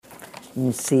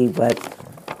You see what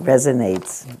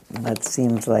resonates, what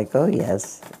seems like, oh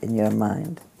yes, in your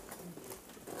mind.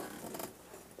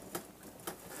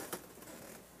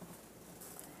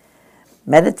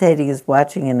 Meditating is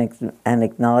watching and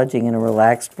acknowledging in a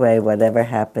relaxed way whatever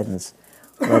happens,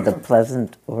 whether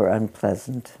pleasant or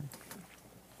unpleasant.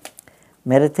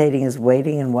 Meditating is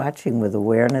waiting and watching with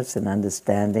awareness and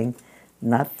understanding,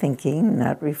 not thinking,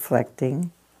 not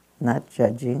reflecting, not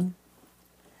judging.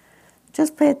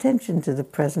 Just pay attention to the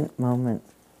present moment.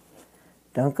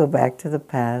 Don't go back to the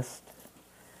past.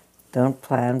 Don't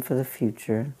plan for the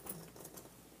future.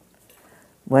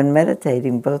 When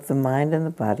meditating, both the mind and the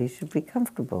body should be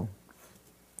comfortable.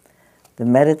 The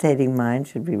meditating mind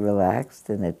should be relaxed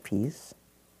and at peace.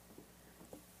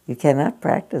 You cannot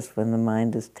practice when the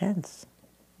mind is tense.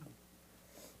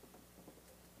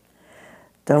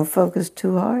 Don't focus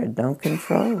too hard. Don't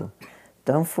control.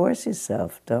 Don't force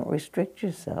yourself. Don't restrict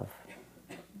yourself.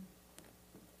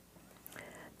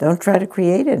 Don't try to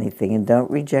create anything and don't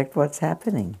reject what's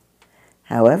happening.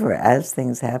 However, as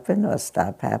things happen or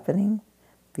stop happening,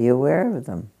 be aware of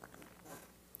them.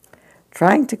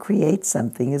 Trying to create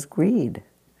something is greed.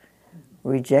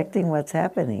 Rejecting what's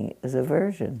happening is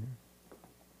aversion.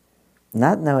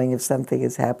 Not knowing if something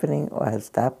is happening or has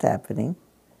stopped happening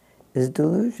is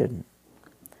delusion.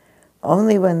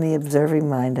 Only when the observing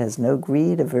mind has no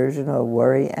greed, aversion, or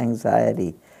worry,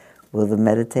 anxiety, will the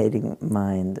meditating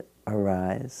mind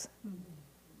arise.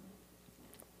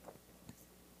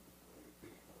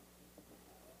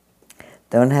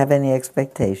 Don't have any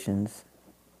expectations.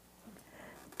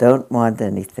 Don't want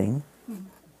anything.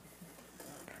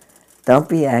 Don't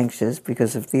be anxious,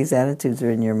 because if these attitudes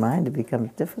are in your mind, it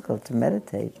becomes difficult to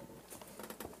meditate.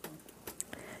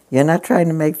 You're not trying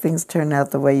to make things turn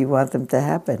out the way you want them to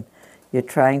happen. You're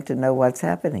trying to know what's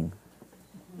happening.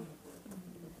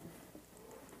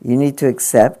 You need to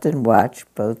accept and watch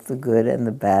both the good and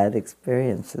the bad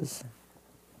experiences.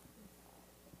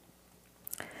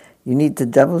 You need to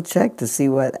double check to see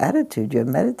what attitude you're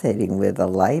meditating with. A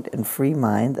light and free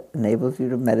mind enables you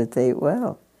to meditate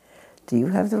well. Do you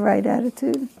have the right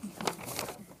attitude?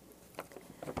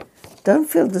 Don't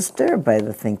feel disturbed by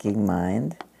the thinking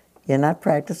mind. You're not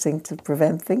practicing to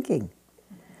prevent thinking,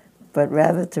 but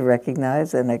rather to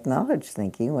recognize and acknowledge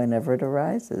thinking whenever it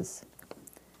arises.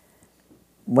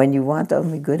 When you want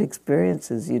only good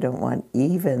experiences, you don't want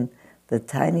even the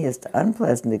tiniest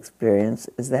unpleasant experience.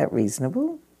 Is that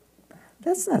reasonable?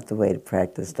 That's not the way to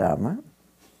practice Dharma.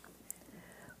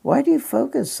 Why do you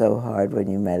focus so hard when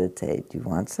you meditate? Do you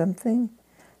want something?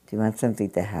 Do you want something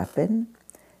to happen?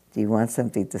 Do you want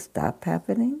something to stop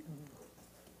happening?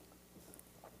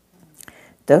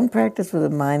 Don't practice with a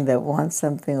mind that wants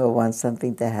something or wants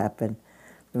something to happen.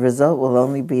 The result will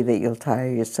only be that you'll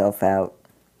tire yourself out.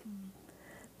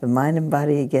 The mind and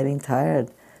body are getting tired.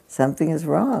 Something is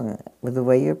wrong with the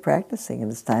way you're practicing,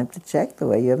 and it's time to check the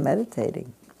way you're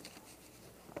meditating.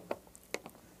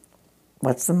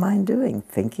 What's the mind doing?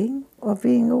 Thinking or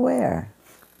being aware?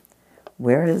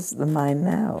 Where is the mind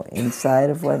now? Inside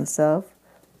of oneself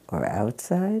or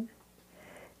outside?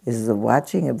 Is the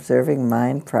watching, observing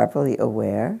mind properly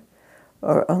aware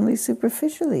or only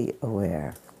superficially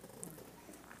aware?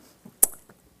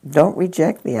 Don't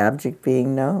reject the object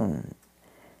being known.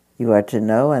 You are to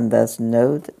know and thus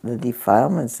note the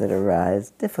defilements that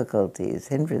arise, difficulties,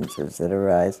 hindrances that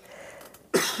arise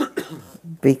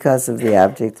because of the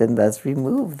object, and thus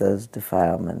remove those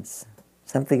defilements.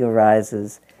 Something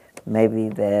arises, maybe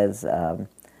there's a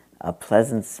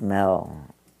pleasant smell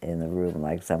in the room,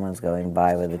 like someone's going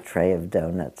by with a tray of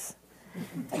donuts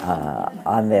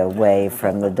on their way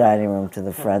from the dining room to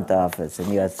the front office,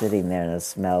 and you're sitting there and a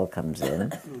smell comes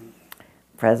in.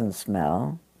 Present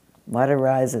smell. What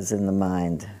arises in the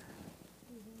mind?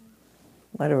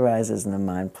 What arises in the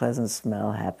mind? Pleasant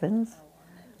smell happens.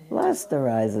 Lust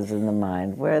arises in the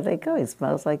mind. Where are they going? It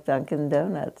smells like Dunkin'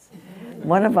 Donuts.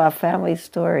 One of our family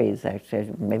stories, actually, I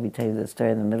should maybe tell you the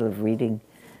story in the middle of reading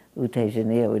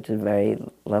Utejaniya, which is very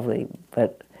lovely,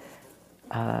 but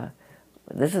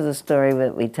this is a story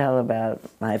that we tell about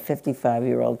my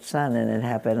 55-year-old son, and it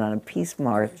happened on a peace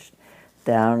march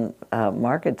down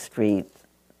Market Street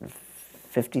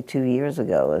 52 years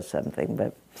ago or something,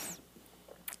 but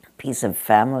a piece of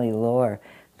family lore,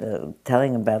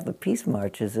 telling about the peace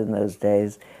marches in those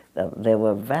days. There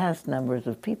were vast numbers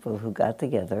of people who got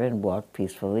together and walked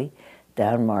peacefully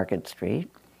down Market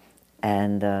Street,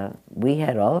 and we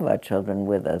had all of our children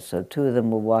with us, so two of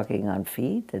them were walking on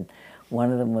feet, and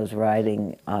one of them was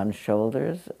riding on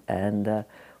shoulders, and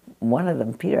one of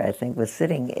them, Peter, I think, was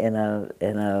sitting in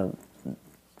a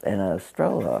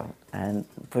stroller and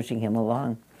pushing him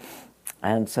along.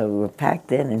 And so we were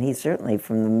packed in, and he certainly,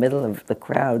 from the middle of the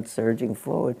crowd surging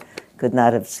forward, could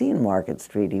not have seen Market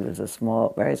Street. He was a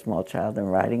small, very small child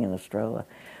and riding in a stroller.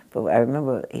 But I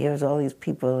remember here's all these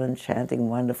people and chanting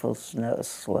wonderful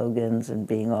slogans and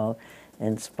being all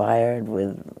inspired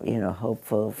with,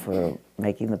 hopeful for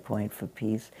making the point for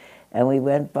peace. And we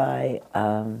went by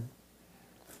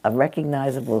a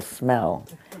recognizable smell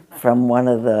from one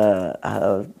of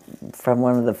the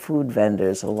food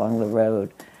vendors along the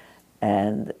road.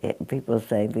 And people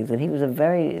saying things. And he was a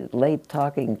very late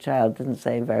talking child, didn't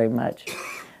say very much.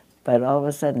 But all of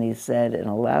a sudden he said in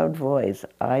a loud voice,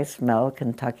 "I smell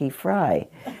Kentucky Fry."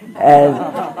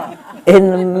 And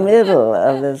in the middle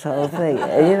of this whole thing,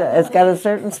 it's got a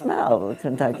certain smell,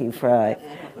 Kentucky Fry.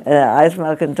 "I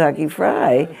smell Kentucky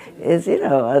Fry" is,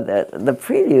 the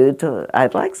prelude to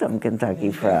 "I'd like some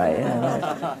Kentucky Fry."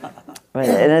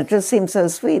 And it just seems so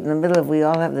sweet in the middle of, we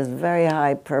all have this very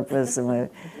high purpose, and we're,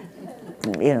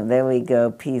 there we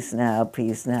go, peace now,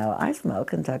 peace now. I smell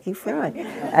Kentucky Fry,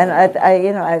 and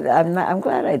I'm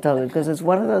glad I told it, because it's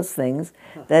one of those things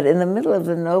that in the middle of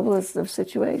the noblest of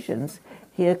situations,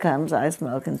 here comes "I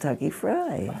smell Kentucky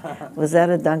Fry." Was that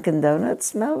a Dunkin' Donuts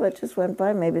smell that just went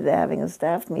by? Maybe they're having a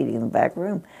staff meeting in the back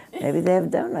room. Maybe they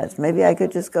have donuts. Maybe I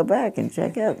could just go back and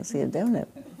check out and see a donut.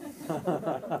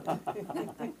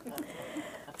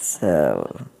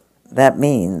 So that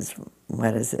means,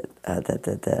 what is it?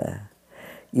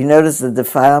 You notice the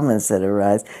defilements that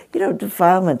arise.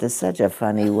 Defilement is such a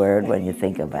funny word when you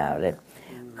think about it.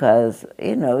 Because,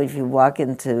 if you walk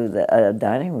into a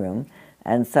dining room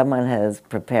and someone has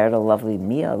prepared a lovely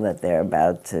meal that they're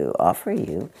about to offer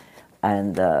you,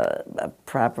 and a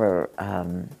proper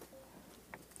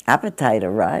appetite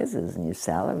arises and you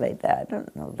salivate, I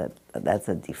don't know that that's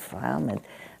a defilement.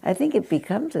 I think it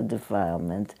becomes a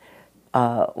defilement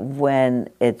when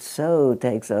it so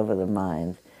takes over the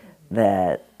mind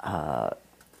that, I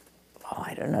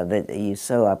don't know, that you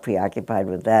so are preoccupied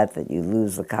with that you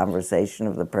lose the conversation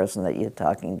of the person that you're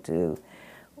talking to,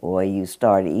 or you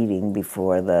start eating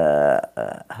before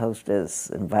the hostess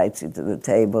invites you to the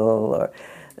table, or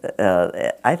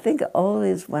I think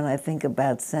always when I think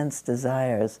about sense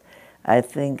desires, I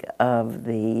think of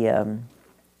the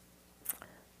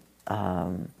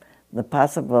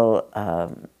possible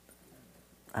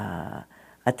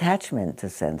attachment to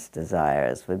sense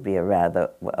desires would be a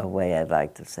way I'd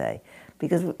like to say.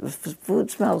 Because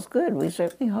food smells good, we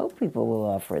certainly hope people will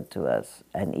offer it to us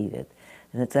and eat it.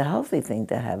 And it's a healthy thing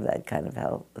to have that kind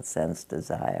of sense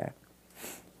desire.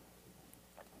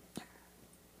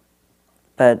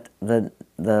 But at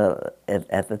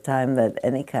the time that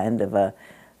any kind of a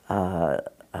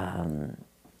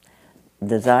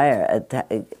desire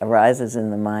arises in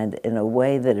the mind in a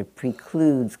way that it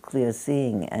precludes clear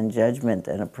seeing and judgment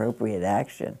and appropriate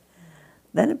action,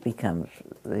 then it becomes,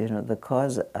 the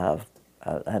cause of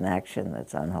an action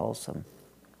that's unwholesome.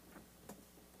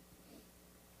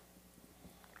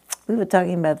 We were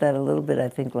talking about that a little bit, I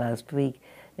think, last week,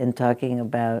 in talking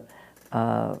about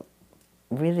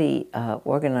really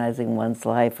organizing one's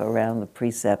life around the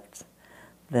precepts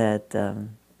that...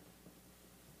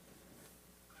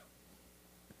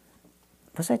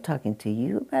 was I talking to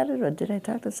you about it, or did I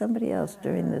talk to somebody else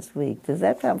during this week? Does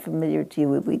that sound familiar to you?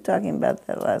 Were we talking about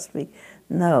that last week?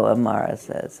 No, Amara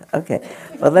says. Okay.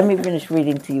 Well, let me finish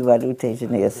reading to you what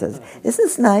Utejaniya says. Is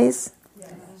this nice?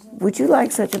 Would you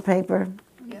like such a paper?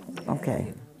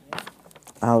 Okay.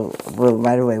 We'll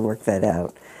right away work that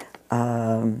out.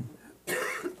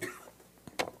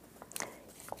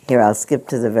 Here, I'll skip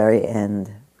to the very end.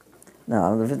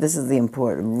 No, this is the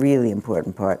really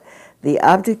important part. The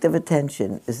object of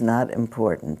attention is not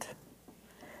important.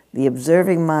 The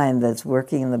observing mind that's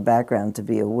working in the background to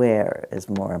be aware is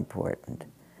more important.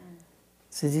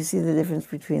 So do you see the difference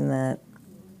between that?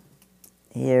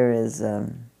 Here is...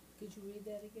 Could you read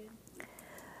that again?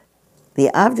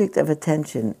 The object of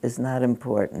attention is not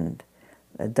important.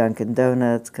 Dunkin'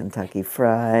 Donuts, Kentucky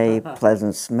Fry,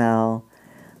 pleasant smell.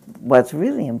 What's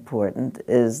really important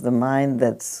is the mind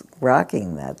that's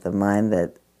rocking that, the mind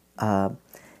that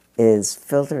is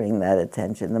filtering that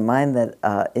attention, the mind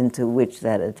that into which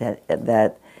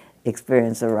that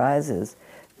experience arises,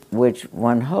 which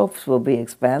one hopes will be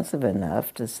expansive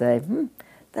enough to say,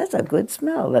 that's a good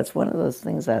smell. That's one of those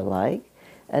things I like.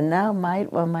 And now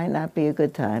might not be a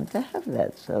good time to have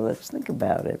that. So let's think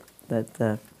about it.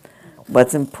 That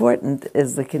what's important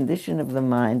is the condition of the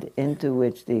mind into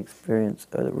which the experience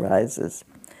arises.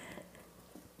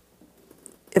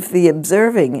 If the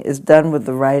observing is done with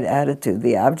the right attitude,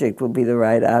 the object will be the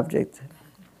right object.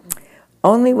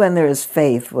 Only when there is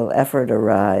faith will effort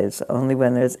arise. Only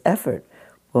when there is effort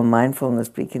will mindfulness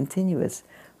be continuous.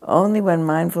 Only when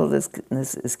mindfulness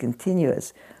is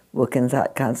continuous will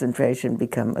concentration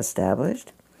become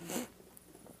established.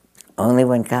 Only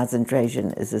when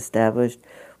concentration is established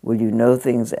will you know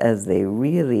things as they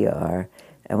really are.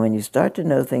 And when you start to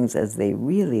know things as they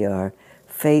really are,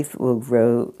 faith will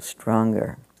grow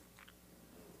stronger.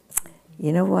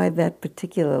 You know why that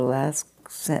particular last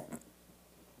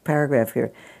paragraph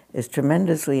here is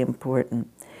tremendously important?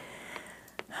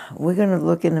 We're going to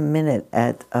look in a minute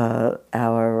at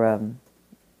our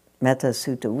Metta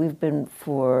Sutta. We've been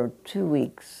for 2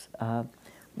 weeks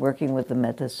working with the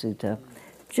Metta Sutta,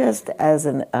 just as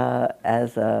an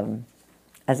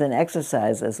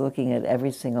exercise, as looking at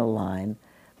every single line,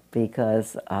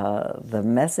 because the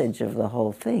message of the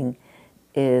whole thing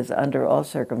is, under all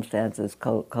circumstances,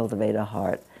 cultivate a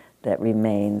heart that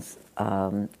remains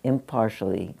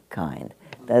impartially kind.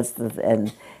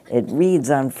 And it reads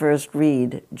on first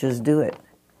read, just do it.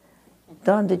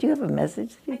 Dawn, did you have a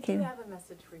message? I do have a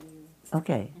message for you.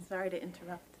 Okay. Sorry to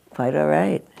interrupt. Quite all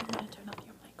right. I'm going to turn off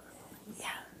your microphone. Yeah.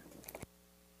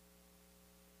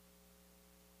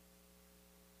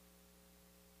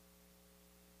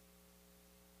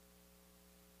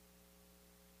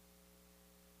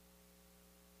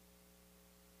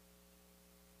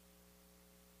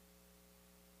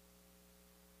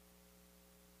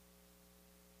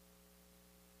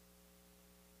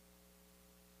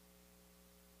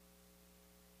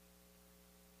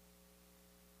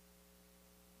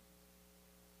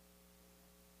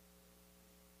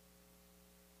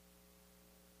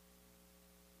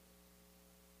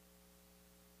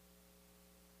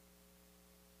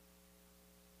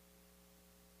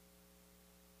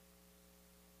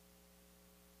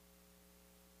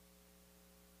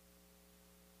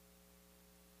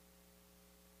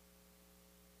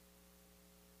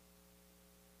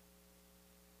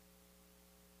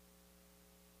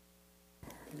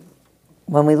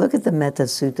 When we look at the Metta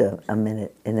Sutta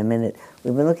in a minute,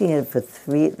 we've been looking at it for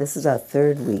this is our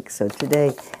 3rd week. So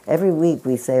today, every week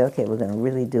we say, okay, we're going to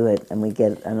really do it, and we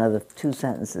get another 2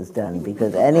 sentences done,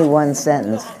 because any one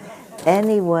sentence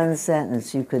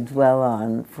you could dwell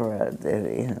on for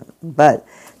But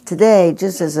today,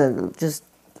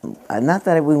 not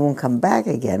that we won't come back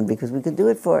again, because we could do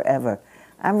it forever.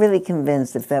 I'm really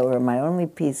convinced if that were my only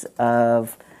piece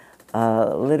of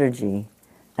liturgy,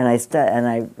 and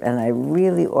I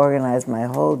really organized my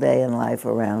whole day and life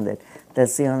around it,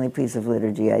 that's the only piece of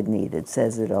liturgy I'd need. It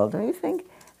says it all, don't you think?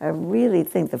 I really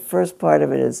think the first part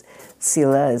of it is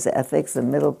sila, is ethics, the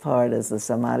middle part is the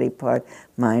samadhi part,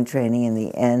 mind training, and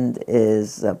the end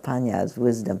is panya, is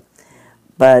wisdom.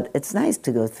 But it's nice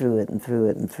to go through it and through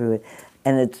it and through it.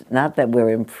 And it's not that we're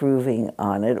improving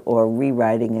on it or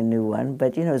rewriting a new one,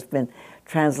 but it's been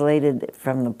translated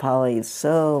from the Pali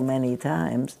so many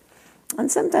times. And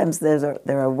sometimes there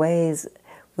are ways,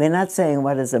 we're not saying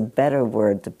what is a better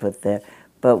word to put there,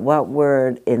 but what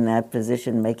word in that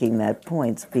position making that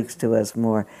point speaks to us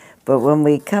more. But when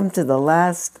we come to the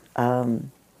last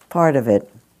part of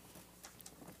it,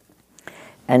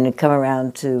 and you come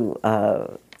around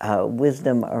to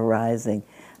wisdom arising,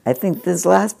 I think this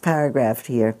last paragraph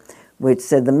here, which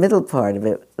said the middle part of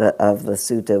it, of the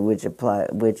sutta,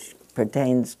 which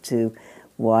pertains to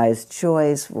wise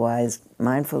choice, wise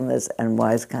mindfulness, and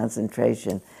wise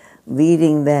concentration,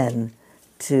 leading then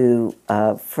to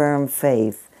firm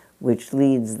faith, which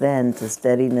leads then to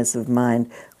steadiness of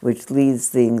mind, which leads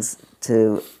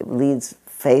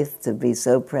faith to be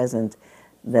so present,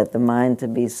 that the mind to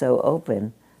be so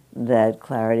open, that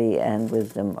clarity and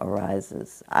wisdom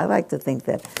arises. I like to think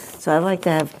that. So I'd like to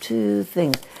have 2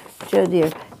 things. Joe,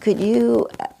 dear, could you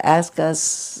ask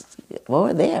us,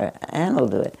 there, Anne will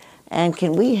do it. And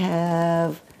can we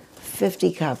have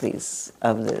 50 copies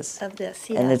of this? Of this,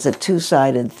 yeah. And it's a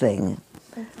 2-sided thing.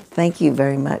 Thank you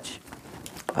very much.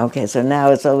 Okay, so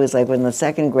now it's always like when the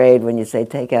 2nd grade, when you say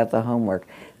take out the homework,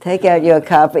 take out your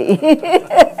copy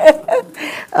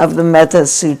of the Metta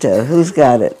Sutta. Who's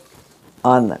got it?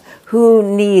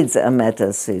 Who needs a Metta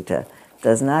Sutta?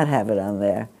 Does not have it on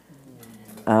there.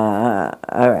 All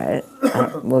right,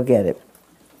 we'll get it.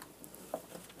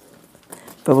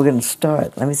 But we're going to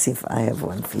start. Let me see if I have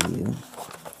one for you.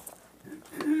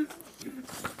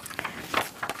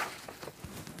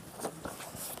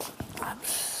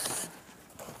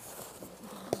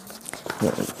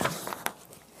 Here we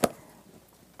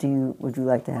go. Would you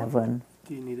like to have one?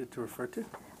 Do you need it to refer to?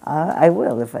 I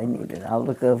will if I need it. I'll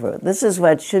look over it. This is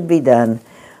what should be done.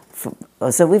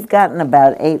 So we've gotten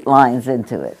about 8 lines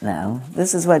into it now.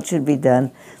 This is what should be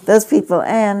done. Those people,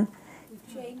 Anne.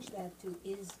 Change that to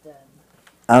is done.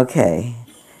 Okay.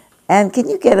 Anne, can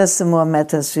you get us some more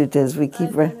Metta Suttas? We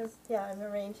keep. I'm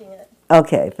arranging it.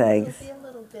 Okay, thanks. It'll be a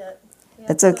little bit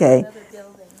It's okay. Another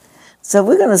building. So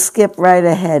we're going to skip right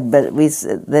ahead, but we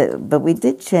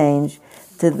did change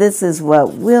to this is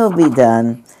what will be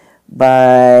done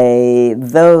by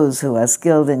those who are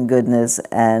skilled in goodness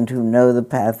and who know the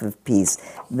path of peace.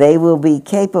 They will be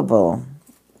capable.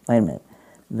 Wait a minute.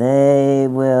 They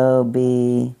will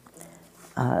be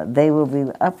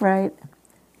upright.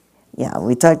 Yeah,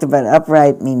 we talked about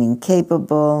upright meaning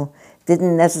capable.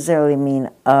 Didn't necessarily mean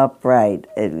upright.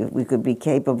 We could be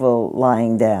capable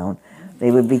lying down. They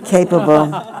would be capable.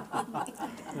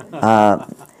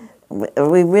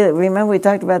 We really remember we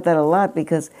talked about that a lot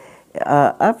because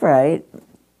upright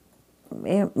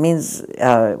means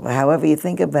however you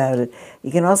think about it.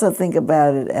 You can also think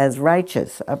about it as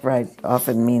righteous. Upright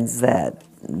often means that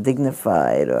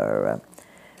dignified or.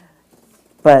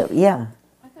 But yeah.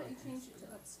 I thought you changed it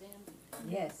to upstanding.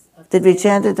 Yes. Did we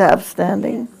change it to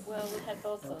upstanding? Well, we had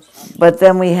both those options. But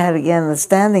then we had again the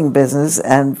standing business,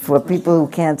 and for people who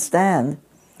can't stand,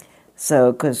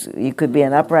 so because you could be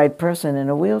an upright person in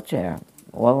a wheelchair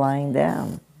or lying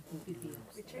down.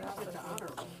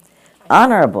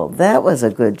 Honorable, that was a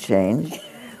good change.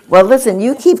 Well, listen,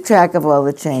 you keep track of all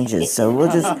the changes, so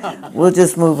we'll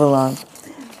just move along.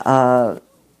 All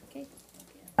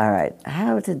right,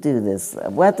 how to do this?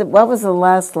 What was the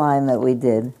last line that we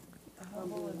did?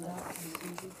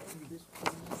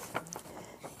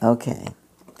 Okay.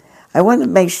 I want to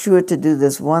make sure to do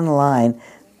this one line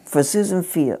for Susan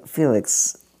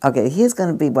Felix. Okay, here's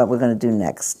going to be what we're going to do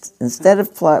next. Instead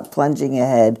of plunging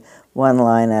ahead one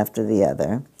line after the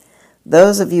other,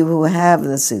 those of you who have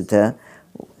the sutta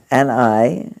and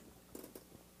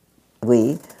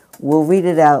we will read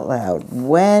it out loud.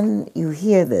 When you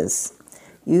hear this,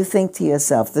 you think to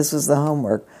yourself, this was the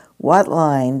homework, what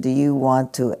line do you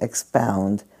want to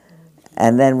expound?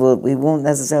 And then we won't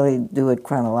necessarily do it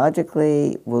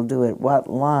chronologically. We'll do it, what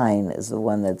line is the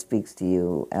one that speaks to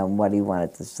you and what do you want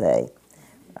it to say?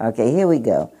 Okay, here we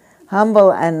go.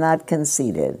 Humble and not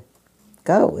conceited.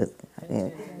 Go with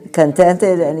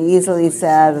contented and easily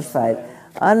satisfied.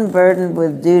 Unburdened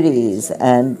with duties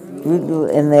and brutal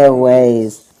in their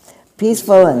ways.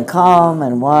 Peaceful and calm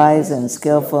and wise and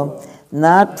skillful.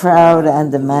 Not proud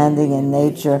and demanding in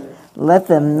nature. Let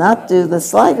them not do the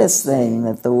slightest thing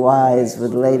that the wise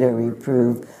would later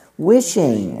reprove,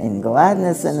 wishing in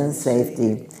gladness and in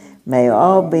safety, may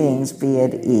all beings be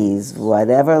at ease,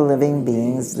 whatever living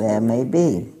beings there may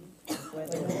be.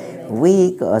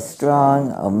 Weak or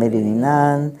strong, omitting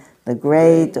none, the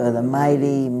great or the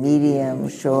mighty, medium,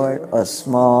 short or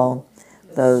small,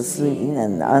 those seen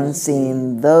and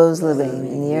unseen, those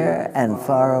living near and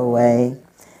far away,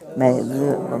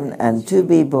 and to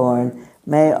be born,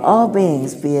 may all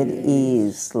beings be at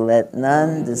ease. Let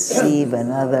none deceive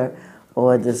another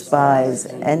or despise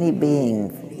any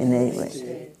being in any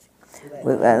way.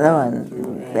 With no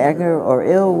one, anger or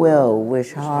ill will,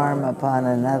 wish harm upon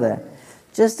another.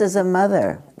 Just as a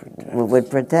mother would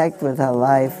protect with her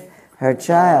life her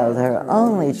child, her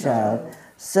only child,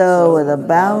 so with a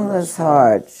boundless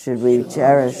heart should we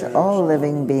cherish all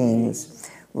living beings,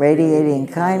 radiating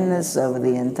kindness over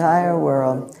the entire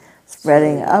world,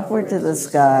 spreading upward to the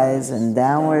skies and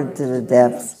downward to the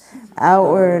depths,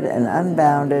 outward and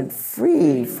unbounded,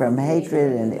 free from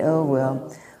hatred and ill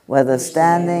will, whether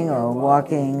standing or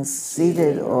walking,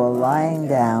 seated or lying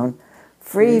down,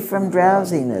 free from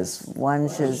drowsiness. One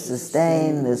should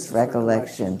sustain this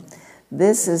recollection.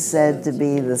 This is said to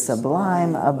be the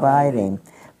sublime abiding,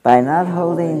 by not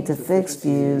holding to fixed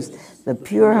views, the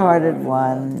pure-hearted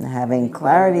one, having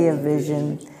clarity of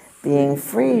vision, being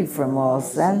freed from all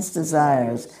sense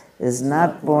desires, is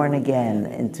not born again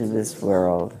into this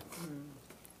world.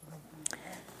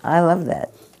 I love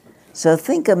that. So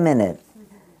think a minute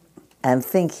and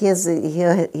think, here's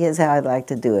how I'd like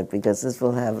to do it, because this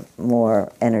will have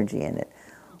more energy in it.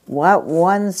 What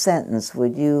one sentence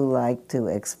would you like to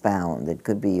expound? It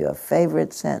could be your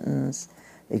favorite sentence.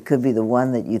 It could be the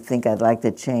one that you think I'd like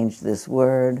to change this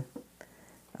word.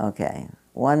 Okay,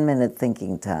 1 minute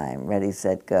thinking time. Ready,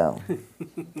 set, go.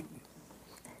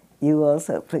 You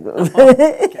also.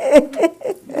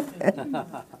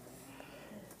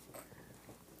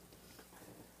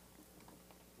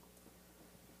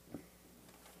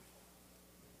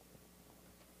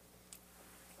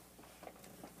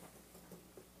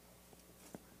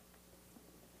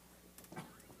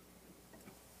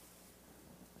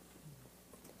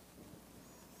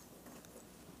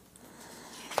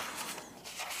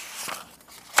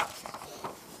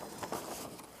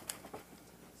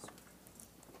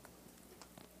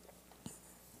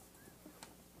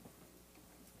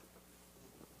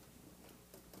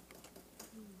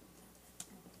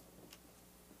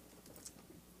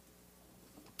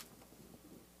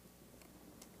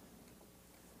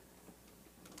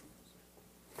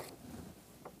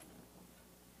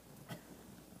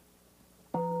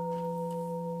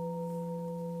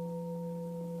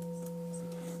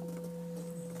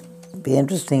 Be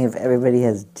interesting if everybody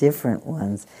has different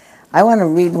ones. I want to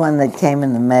read one that came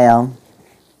in the mail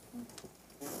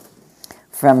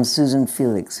from Susan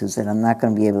Felix, who said, I'm not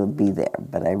going to be able to be there,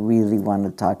 but I really want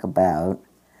to talk about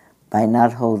by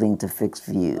not holding to fixed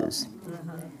views.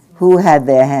 Who had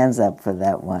their hands up for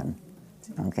that one?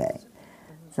 Okay.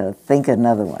 So think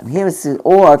another one. Here's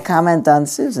or comment on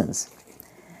Susan's.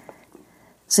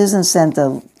 Susan sent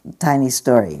a tiny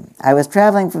story. I was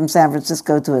traveling from San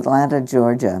Francisco to Atlanta,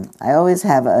 Georgia. I always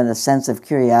have a sense of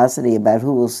curiosity about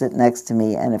who will sit next to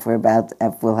me and if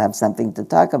we'll have something to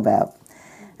talk about.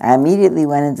 I immediately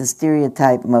went into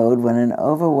stereotype mode when an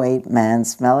overweight man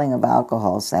smelling of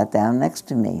alcohol sat down next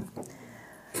to me.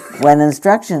 When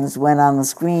instructions went on the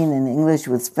screen in English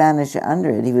with Spanish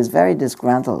under it, he was very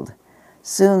disgruntled.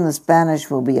 Soon the Spanish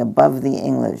will be above the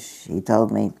English, he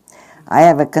told me. I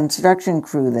have a construction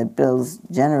crew that builds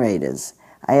generators.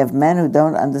 I have men who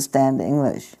don't understand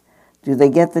English. Do they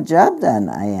get the job done?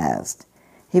 I asked.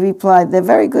 He replied, they're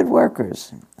very good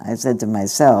workers. I said to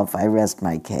myself, I rest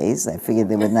my case. I figured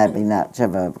there would not be much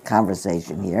of a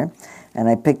conversation here, and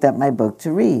I picked up my book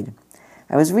to read.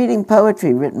 I was reading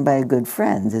poetry written by a good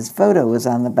friend. His photo was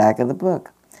on the back of the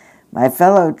book. My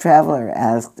fellow traveler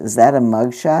asked, is that a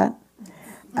mugshot?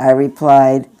 I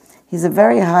replied, he's a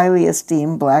very highly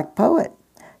esteemed black poet.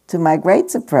 To my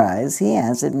great surprise, he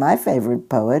answered, my favorite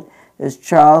poet is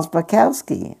Charles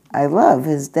Bukowski. I love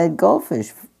his Dead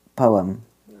Goldfish poem.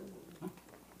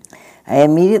 I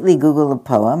immediately Googled the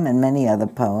poem and many other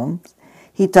poems.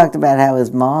 He talked about how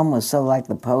his mom was so like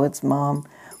the poet's mom.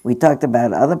 We talked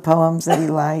about other poems that he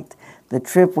liked. The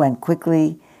trip went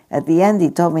quickly. At the end, he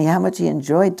told me how much he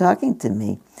enjoyed talking to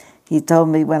me. He told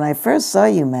me, when I first saw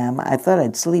you, ma'am, I thought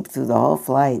I'd sleep through the whole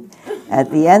flight.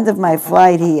 At the end of my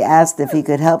flight, he asked if he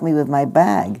could help me with my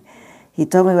bag. He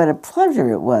told me what a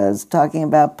pleasure it was talking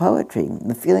about poetry.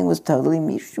 The feeling was totally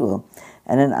mutual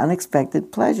and an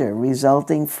unexpected pleasure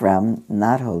resulting from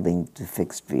not holding to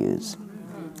fixed views.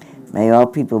 May all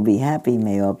people be happy,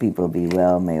 may all people be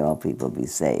well, may all people be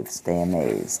safe. Stay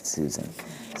amazed, Susan.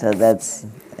 So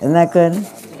isn't that good?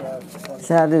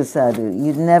 Sadhu, sadhu.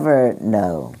 You never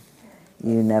know.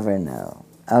 You never know.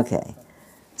 Okay.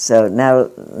 So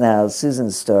now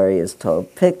Susan's story is told.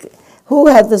 Who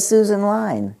had the Susan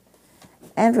line?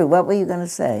 Andrew, what were you going to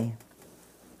say?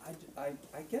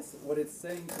 I guess what it's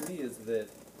saying to me is that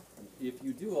if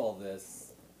you do all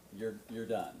this, you're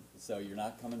done. So you're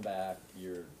not coming back.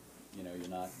 You're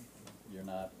not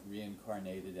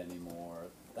reincarnated anymore.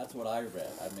 That's what I read.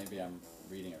 Maybe I'm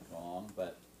reading it wrong,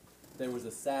 but there was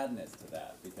a sadness to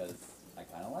that because I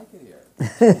kind of like it here.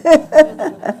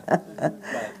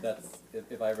 But that's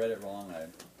if I read it wrong, I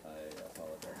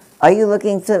apologize. Are you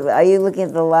looking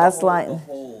at the last line? The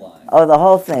whole line. Oh, the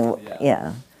whole thing.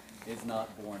 Yeah. Is not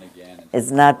born again.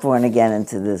 Is not born again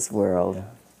into this world.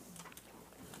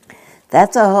 Yeah.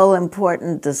 That's a whole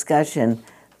important discussion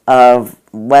of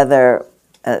whether,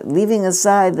 leaving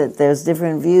aside that there's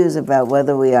different views about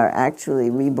whether we are actually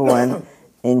reborn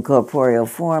in corporeal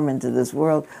form into this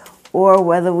world, or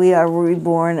whether we are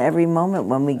reborn every moment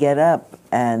when we get up,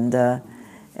 and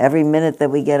every minute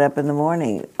that we get up in the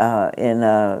morning in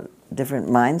a different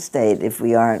mind state. If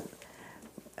we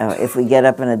get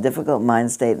up in a difficult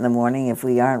mind state in the morning, if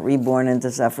we aren't reborn into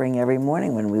suffering every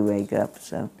morning when we wake up.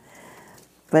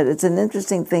 But it's an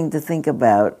interesting thing to think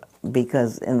about,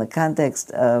 because in the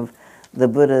context of the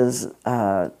Buddha's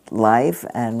life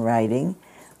and writing,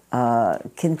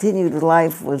 continued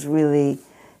life is really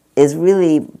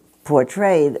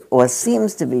portrayed, or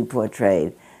seems to be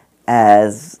portrayed,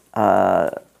 as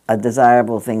a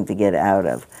desirable thing to get out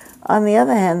of. On the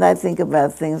other hand, I think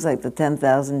about things like the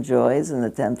 10,000 joys and the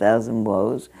 10,000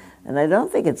 woes, and I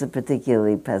don't think it's a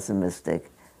particularly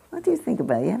pessimistic. What do you think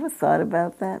about it? You ever thought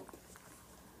about that?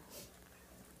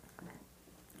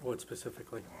 What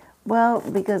specifically? Well,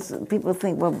 because people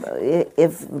think, well,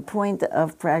 if the point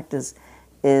of practice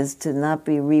is to not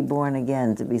be reborn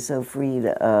again, to be so freed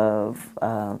of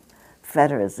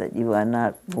fetters that you are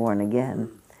not born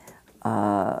again.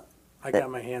 I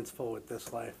got my hands full with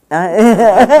this life. I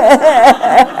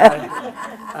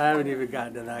haven't even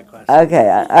gotten to that question. Okay,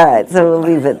 all right, so we'll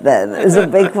leave it then. It's a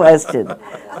big question.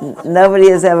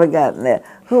 Nobody has ever gotten there.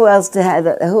 Who else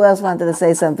wanted to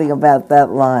say something about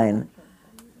that line?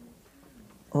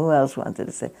 Who else wanted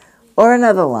to say? Or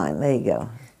another line, there you go.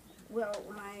 Well,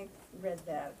 when I read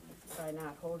that, by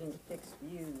not holding fixed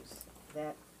views,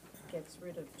 that gets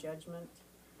rid of judgment,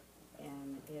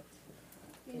 and it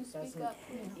doesn't,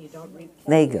 you don't read.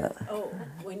 There you go. Oh,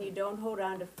 when you don't hold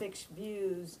on to fixed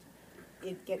views,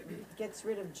 it gets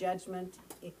rid of judgment,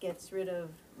 it gets rid of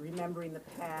remembering the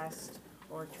past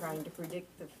or trying to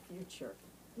predict the future.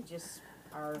 They just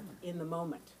are in the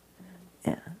moment.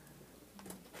 Yeah.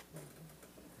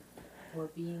 Or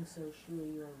being so sure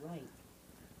you're right.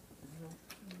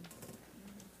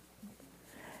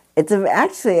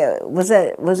 Actually, was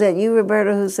that you,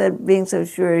 Roberta, who said being so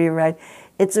sure you're right?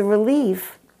 It's a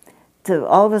relief to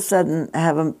all of a sudden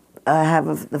have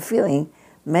the feeling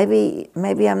maybe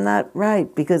I'm not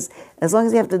right, because as long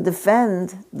as you have to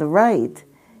defend the right,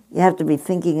 you have to be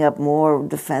thinking up more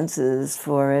defenses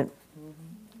for it.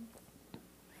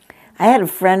 I had a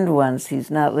friend once,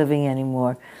 he's not living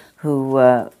anymore,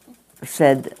 who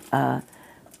said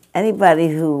anybody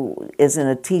who is in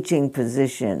a teaching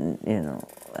position,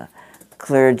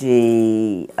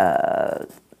 clergy,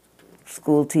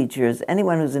 school teachers,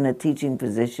 anyone who's in a teaching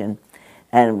position,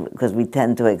 and because we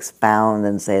tend to expound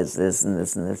and say it's this and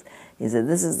this and this, he said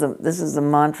this is the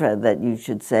mantra that you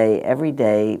should say every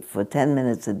day for 10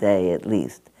 minutes a day at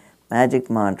least. Magic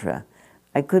mantra.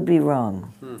 I could be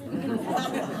wrong.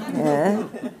 Yeah,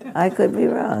 I could be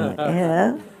wrong.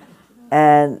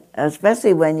 And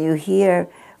especially when you hear,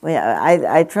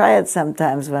 I try it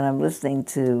sometimes when I'm listening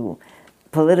to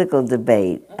political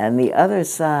debate, and the other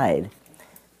side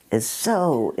is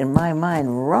so, in my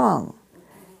mind, wrong.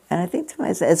 And I think to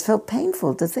myself, it's so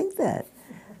painful to think that.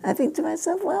 I think to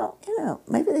myself, well,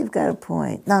 maybe they've got a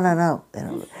point. No, they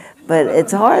don't. But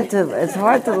it's hard to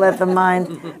let the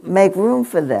mind make room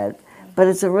for that. But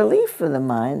it's a relief for the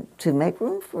mind to make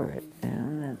room for it.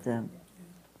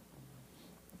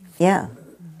 Yeah.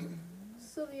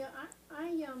 Sylvia,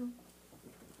 I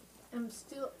am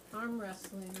still arm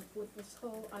wrestling with this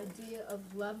whole idea of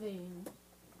loving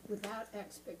without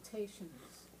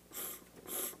expectations.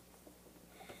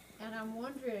 And I'm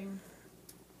wondering,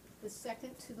 the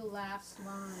second to the last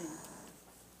line,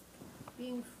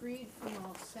 being freed from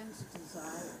all sense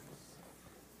desires.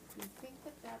 Do you think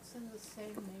that that's in the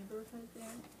same neighborhood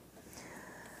there?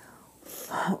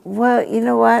 Well, you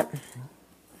know what?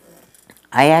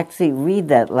 I actually read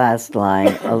that last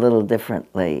line a little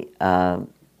differently.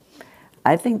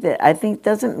 I think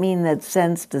doesn't mean that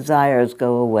sense desires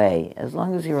go away. As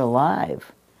long as you're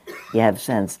alive, you have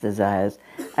sense desires.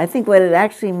 I think what it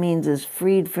actually means is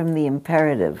freed from the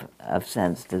imperative of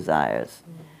sense desires.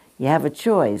 You have a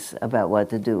choice about what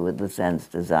to do with the sense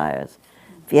desires.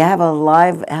 If you have a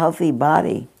live, healthy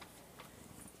body,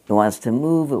 it wants to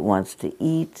move, it wants to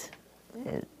eat,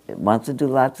 it wants to do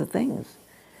lots of things,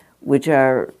 which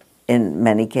are, in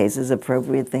many cases,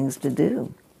 appropriate things to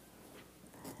do.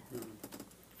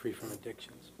 Free from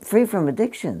addictions. Free from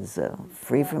addictions, though.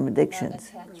 Free from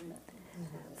addictions.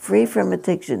 Free from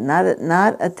addiction,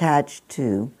 not attached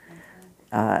to.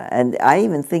 And I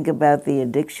even think about the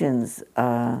addictions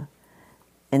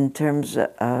in terms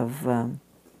of...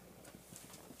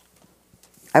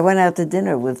 I went out to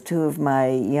dinner with two of my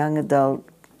young adult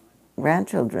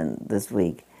grandchildren this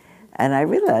week, and I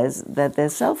realized that their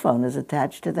cell phone is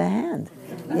attached to the hand.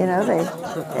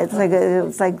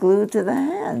 It's like glued to the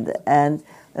hand, and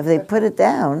if they put it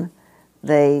down,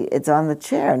 it's on the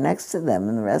chair next to them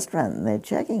in the restaurant, and they're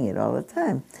checking it all the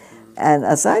time. And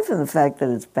aside from the fact that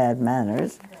it's bad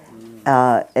manners,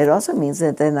 it also means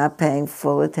that they're not paying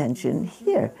full attention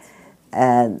here.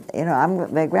 And,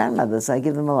 I'm their grandmother, so I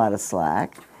give them a lot of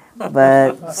slack,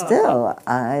 but still,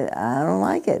 I don't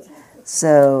like it.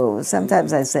 So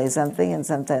sometimes I say something and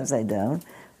sometimes I don't.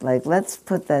 Like, let's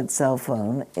put that cell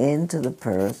phone into the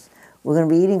purse. We're going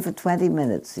to be eating for 20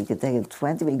 minutes. You could take it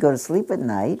 20 minutes. You go to sleep at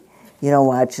night. You don't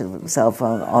watch the cell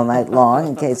phone all night long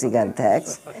in case you got a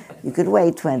text. You could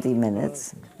wait 20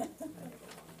 minutes.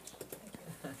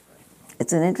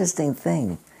 It's an interesting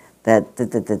thing.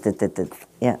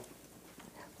 Yeah.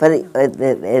 But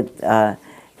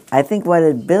I think what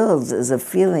it builds is a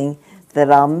feeling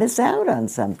that I'll miss out on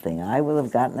something. I will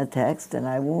have gotten a text and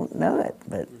I won't know it.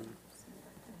 But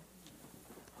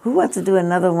who wants to do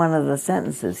another one of the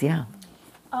sentences? Yeah.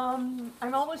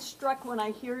 I'm always struck when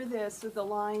I hear this with the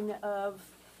line of,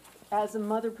 as a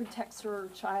mother protects her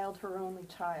child, her only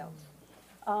child.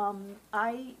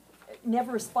 I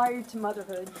never aspired to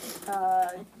motherhood.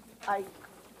 I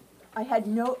had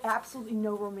absolutely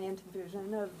no romantic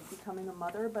vision of becoming a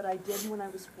mother, but I did when I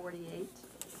was 48.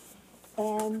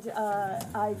 And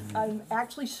I'm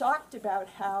actually shocked about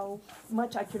how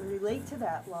much I can relate to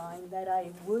that line, that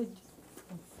I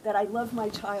love my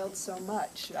child so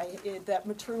much. That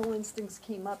maternal instincts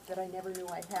came up that I never knew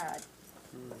I had.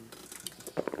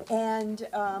 And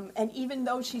even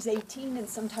though she's 18, and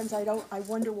sometimes I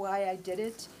wonder why I did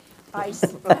it, I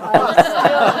still, when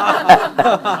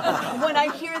I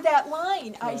hear that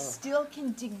line, I still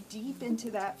can dig deep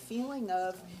into that feeling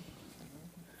of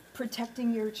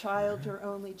protecting your child, your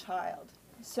only child.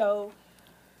 So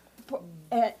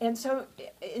And so,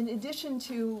 in addition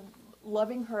to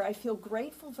loving her, I feel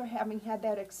grateful for having had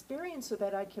that experience so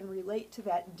that I can relate to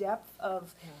that depth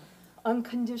of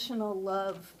unconditional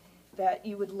love that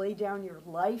you would lay down your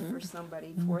life for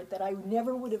somebody for it, that I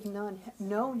never would have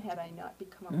known had I not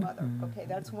become a mother. Okay,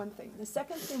 that's one thing. The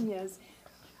second thing is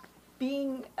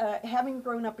being, having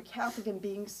grown up a Catholic and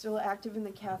being still active in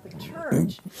the Catholic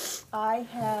Church, I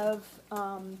have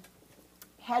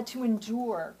had to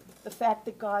endure the fact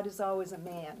that God is always a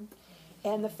man,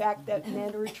 and the fact that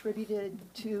men are attributed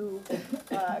to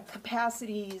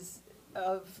capacities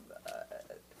of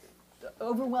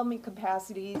overwhelming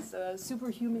capacities,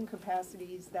 superhuman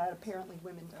capacities that apparently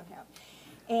women don't have.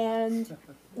 And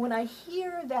when I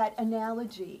hear that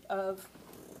analogy of,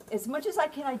 as much as I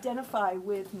can identify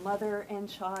with mother and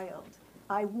child,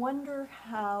 I wonder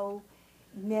how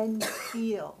men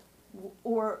feel,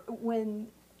 or when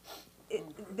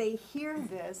they hear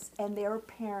this and they're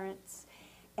parents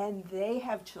and they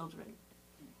have children.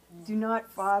 Do not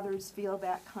fathers feel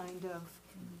that kind of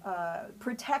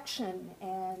protection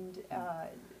and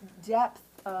depth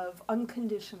of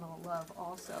unconditional love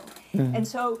also? And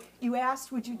so you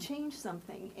asked, would you change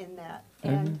something in that?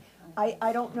 And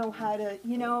I don't know how to,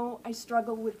 I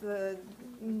struggle with the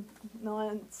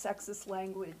non-sexist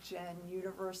language and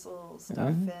universal stuff,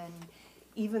 and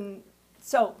even,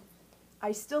 so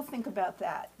I still think about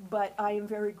that, but I am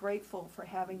very grateful for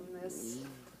having this,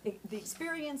 the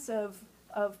experience of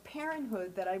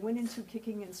parenthood that I went into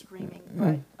kicking and screaming,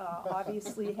 but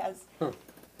obviously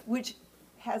which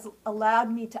has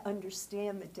allowed me to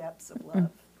understand the depths of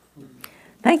love.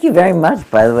 Thank you very much,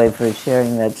 by the way, for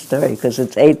sharing that story, because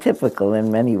it's atypical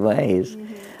in many ways.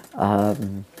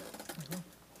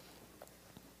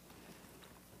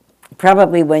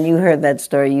 Probably when you heard that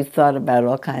story, you thought about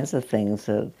all kinds of things.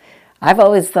 I've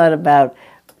always thought about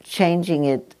changing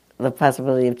it, the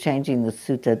possibility of changing the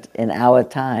sutta in our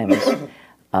times,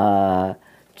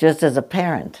 just as a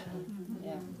parent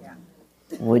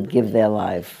would give their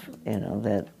life,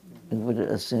 that would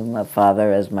assume a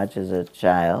father as much as a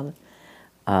child.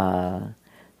 The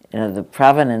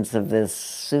provenance of this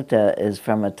sutta is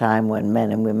from a time when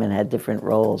men and women had different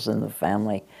roles in the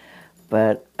family.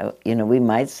 But, we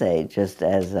might say, just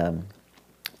as a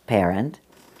parent,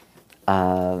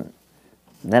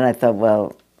 then I thought,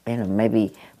 well,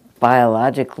 maybe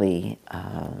biologically,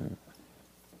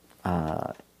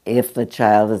 if the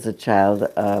child is a child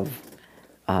of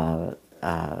a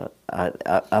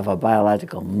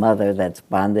biological mother that's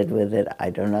bonded with it, I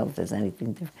don't know if there's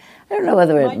anything different. I don't know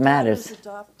whether it matters. My daughter's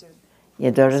adopted.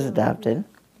 Your daughter's adopted,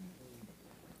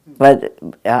 but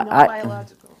Not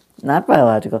biological. Not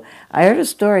biological. I heard a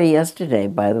story yesterday,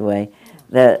 by the way,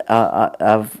 that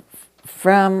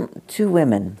from two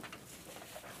women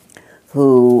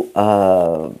who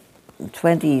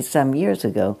 20-some years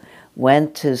ago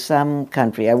went to some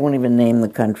country. I won't even name the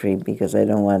country because I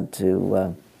don't want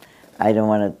to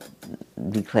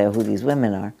declare who these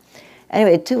women are.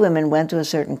 Anyway, two women went to a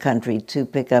certain country to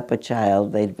pick up a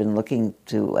child. They'd been looking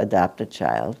to adopt a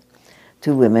child.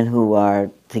 Two women who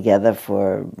are together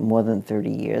for more than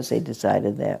 30 years. They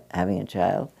decided they're having a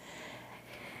child.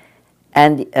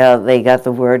 And they got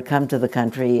the word, come to the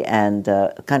country, and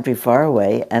a country far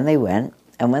away, and they went.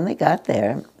 And when they got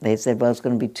there, they said, well, it's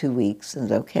going to be 2 weeks.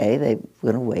 And okay, they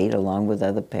were going to wait along with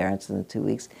other parents in the 2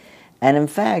 weeks. And in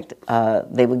fact,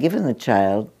 they were given the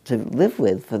child to live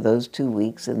with for those 2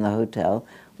 weeks in the hotel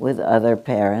with other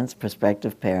parents,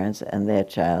 prospective parents, and their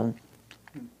child.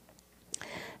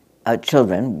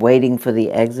 Children waiting for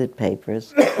the exit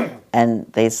papers, and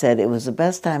they said it was the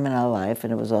best time in our life,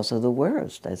 and it was also the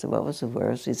worst. I said, what was the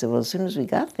worst? He said, well, as soon as we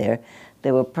got there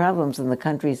were problems, and the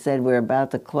country said we're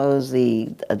about to close the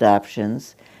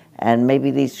adoptions, and maybe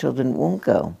these children won't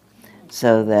go.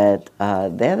 So that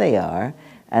there they are,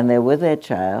 and they're with their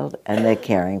child, and they're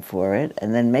caring for it,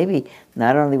 and then maybe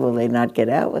not only will they not get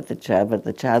out with the child, but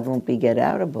the child won't be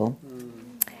get-outable.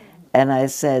 And I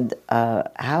said,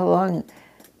 how long...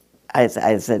 I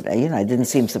said, I didn't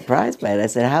seem surprised by it. I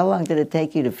said, how long did it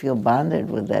take you to feel bonded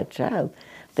with that child?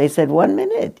 They said, 1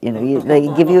 minute. They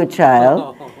give you a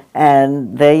child,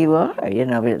 and there you are.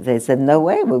 But they said, no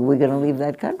way, we're going to leave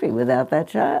that country without that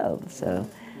child. So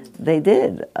they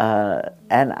did,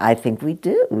 and I think we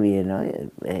do.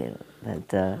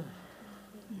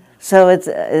 So it's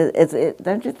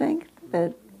don't you think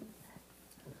that?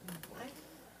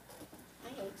 I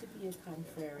hate to be a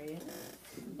contrarian,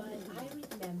 but I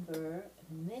remember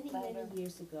many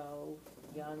years ago,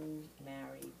 young,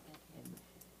 married, and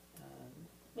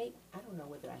maybe, I don't know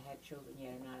whether I had children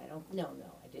yet or not. No,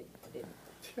 I didn't.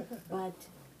 But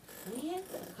we had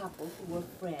a couple who were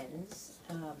friends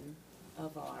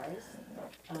of ours,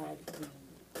 the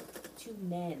two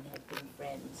men had been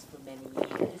friends for many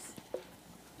years,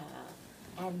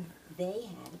 and they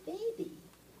had a baby.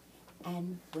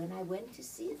 And when I went to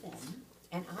see them,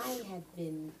 and I had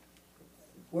been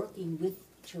working with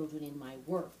children in my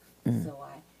work, so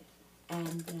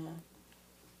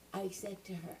I said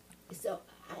to her, so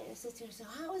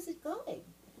how is it going?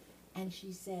 And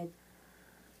she said,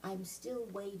 I'm still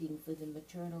waiting for the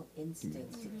maternal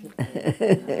instinct to kick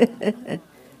in.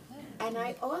 And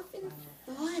I often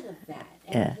thought of that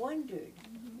and wondered,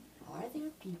 are there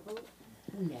people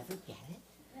who never get it?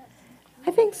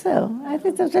 I think so. I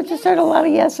think there's just heard a lot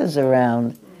of yeses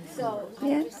around. So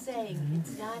I'm just saying,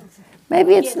 it's not.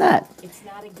 Maybe it's given. not. It's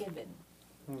not a given.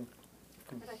 And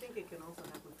I think it can also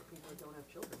happen for people who don't have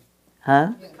children.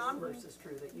 Huh? The converse is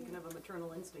true, that you can have a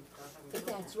maternal instinct without having If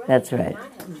children. that's right. That's you right. not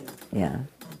have children. Yeah.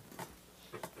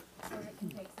 Or it can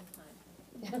take some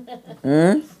time.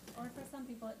 Hmm? Or for some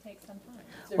people, it takes some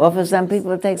time. Well, for some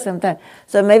people, it takes some time.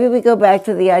 So maybe we go back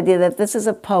to the idea that this is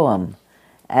a poem,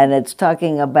 and it's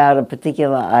talking about a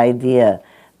particular idea,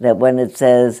 that when it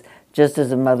says, just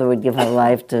as a mother would give her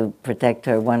life to protect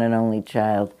her one and only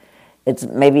child, it's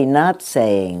maybe not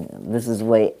saying this is the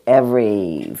way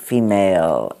every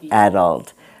female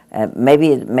adult.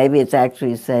 Maybe it's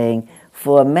actually saying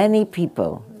for many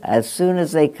people, as soon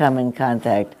as they come in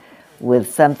contact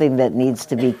with something that needs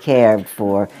to be cared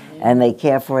for, and they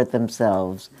care for it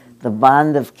themselves, the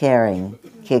bond of caring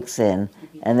kicks in,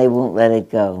 and they won't let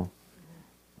it go.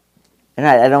 And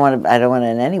I don't want to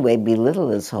in any way belittle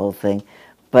this whole thing,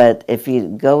 but if you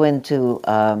go into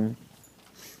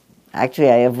actually,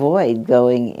 I avoid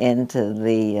going into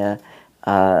the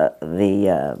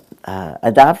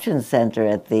adoption center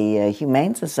at the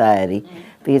Humane Society,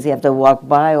 because you have to walk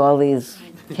by all these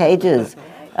cages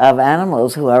of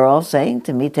animals who are all saying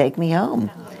to me, take me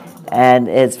home. And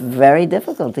it's very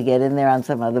difficult to get in there on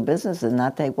some other business and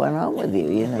not take one home with you.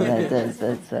 You know,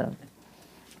 that's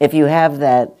if you have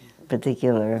that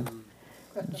particular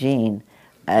gene.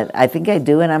 I think I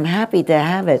do, and I'm happy to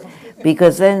have it,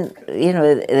 because then, you know,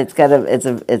 it's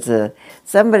a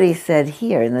somebody said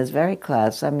here in this very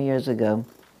class some years ago,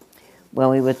 when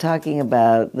we were talking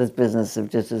about this business of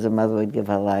just as a mother would give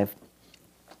her life,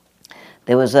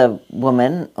 there was a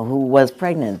woman who was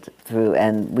pregnant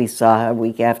and we saw her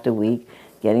week after week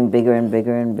getting bigger and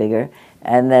bigger and bigger,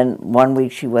 and then one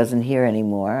week she wasn't here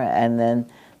anymore, and then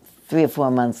 3 or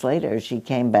 4 months later, she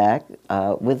came back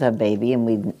with her baby, and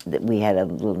we had a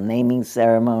little naming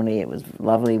ceremony. It was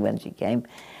lovely when she came,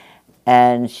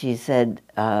 and she said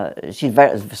she's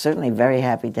certainly very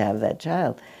happy to have that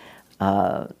child,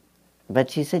 but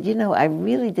she said, you know, I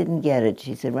really didn't get it.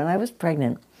 She said, when I was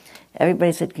pregnant,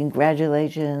 everybody said,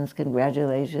 congratulations,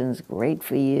 congratulations, great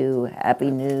for you,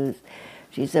 happy news.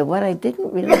 She said, what I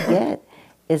didn't really get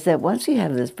is that once you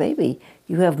have this baby,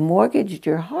 you have mortgaged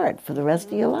your heart for the rest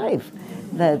of your life.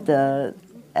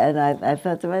 And I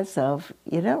thought to myself,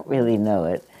 you don't really know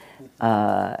it.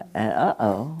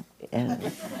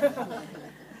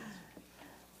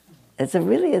 It's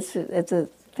a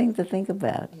thing to think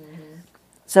about.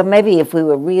 So maybe if we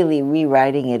were really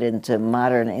rewriting it into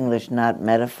modern English, not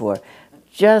metaphor,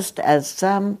 just as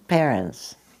some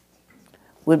parents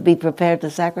would be prepared to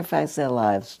sacrifice their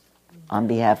lives on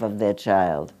behalf of their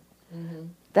child.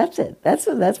 That's it.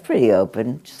 That's pretty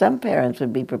open. Some parents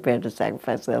would be prepared to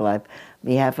sacrifice their life on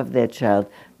behalf of their child.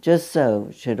 Just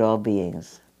so should all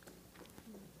beings.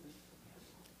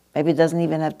 Maybe it doesn't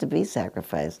even have to be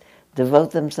sacrifice.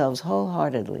 Devote themselves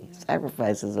wholeheartedly.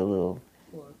 Sacrifice is a little...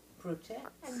 Or protect.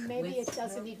 And maybe it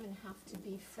doesn't even have to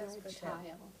be for a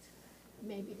child.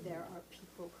 Maybe there are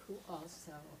people who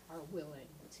also are willing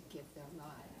to give their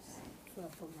lives for a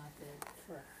beloved,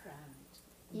 for a friend,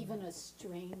 even a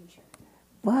stranger.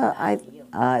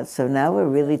 Well, so now we're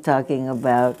really talking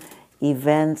about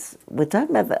events. We're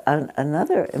talking about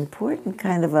another important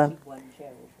kind of a...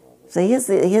 So here's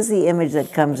the image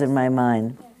that comes in my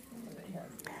mind.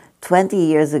 20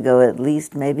 years ago, at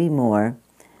least, maybe more,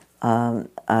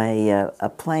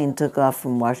 a plane took off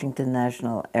from Washington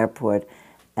National Airport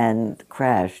and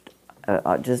crashed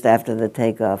just after the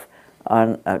takeoff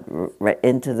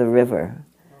into the river,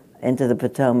 into the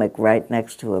Potomac, right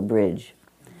next to a bridge.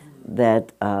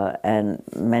 And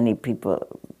many people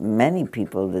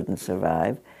didn't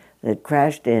survive. It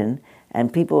crashed in,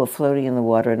 and people were floating in the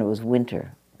water, and it was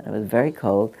winter. It was very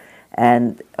cold,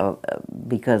 and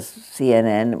because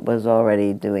CNN was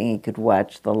already you could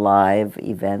watch the live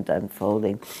event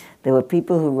unfolding. There were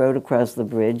people who rode across the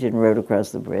bridge, and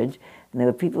there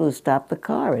were people who stopped the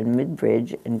car in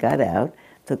mid-bridge and got out,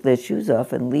 took their shoes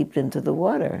off, and leaped into the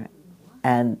water,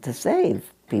 and to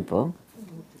save people.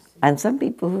 and some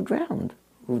people who drowned,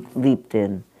 who leaped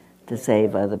in to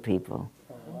save other people.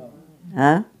 Oh, wow.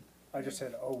 Huh? I just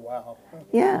said, oh, wow.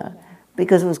 Yeah,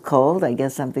 because it was cold. I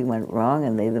guess something went wrong,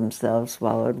 and they themselves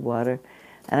swallowed water.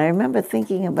 And I remember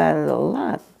thinking about it a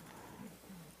lot.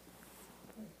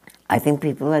 I think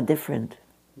people are different.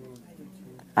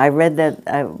 I read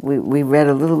that, we read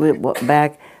a little bit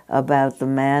back about the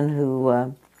man who,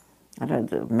 I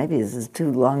don't know, maybe this is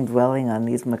too long dwelling on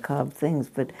these macabre things,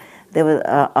 but there was,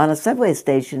 on a subway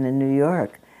station in New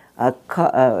York,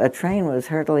 a train was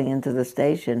hurtling into the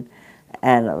station,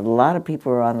 and a lot of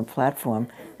people were on the platform,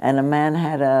 and a man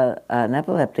had an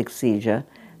epileptic seizure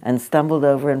and stumbled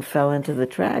over and fell into the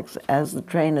tracks as the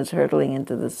train is hurtling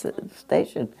into the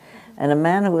station. And a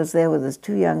man who was there with his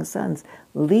 2 young sons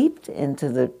leaped into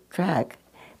the track,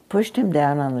 pushed him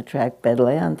down on the track bed,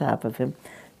 lay on top of him.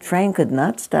 Train could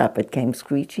not stop. It came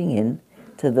screeching in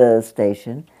to the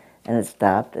station, and it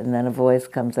stopped. And then a voice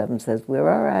comes up and says,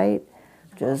 "We're all right.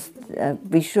 Just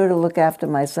be sure to look after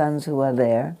my sons who are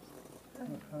there."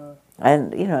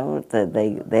 And, you know,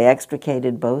 they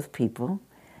extricated both people.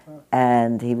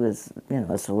 And he was, you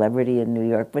know, a celebrity in New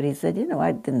York. But he said, you know,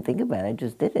 I didn't think about it. I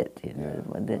just did it. You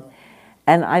know.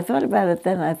 And I thought about it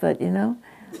then. I thought, you know,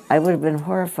 I would have been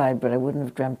horrified, but I wouldn't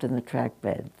have dreamt in the track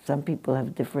bed. Some people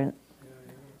have different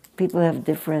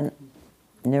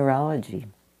neurology.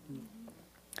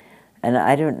 And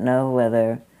I don't know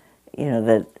whether, you know,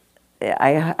 that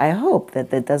I hope that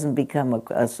that doesn't become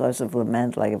a source of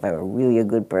lament, like if I were really a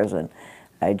good person,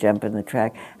 I jump in the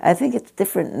track. I think it's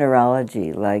different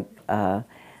neurology, like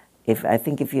if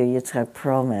you're Yitzhak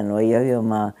Perlman or Yo-Yo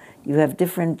Ma, you have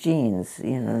different genes,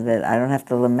 you know, that I don't have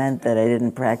to lament that I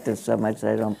didn't practice so much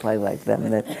that I don't play like them.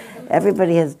 That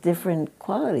everybody has different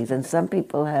qualities, and some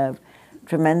people have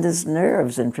tremendous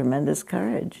nerves and tremendous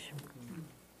courage.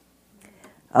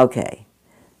 Okay,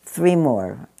 3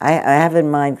 more. I have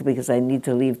in mind, because I need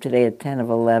to leave today at 10 of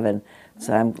 11,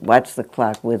 so watch the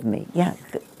clock with me. Yeah.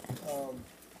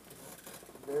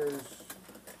 There's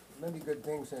many good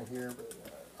things in here, but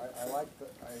I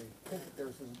think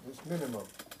there's this minimum.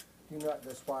 Do not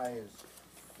despise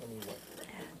anyone.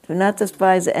 Do not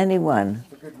despise anyone.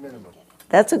 It's a good minimum.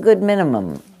 That's a good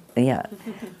minimum. Yeah.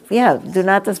 Yeah, do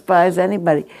not despise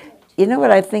anybody. You know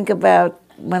what I think about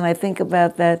when I think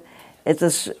about that? It's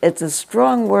a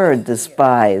strong word,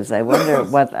 despise. I wonder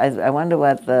what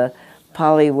the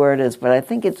Pali word is, but I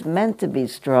think it's meant to be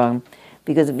strong,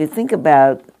 because if you think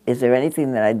about, is there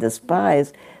anything that I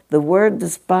despise? The word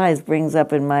despise brings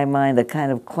up in my mind a kind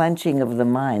of clenching of the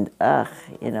mind. Ugh,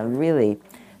 you know, really,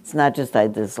 it's not just I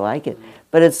dislike it,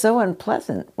 but it's so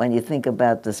unpleasant when you think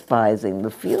about despising.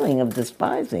 The feeling of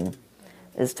despising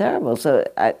is terrible. So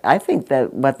I think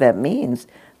that what that means,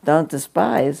 don't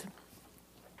despise,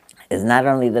 is not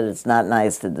only that it's not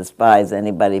nice to despise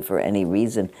anybody for any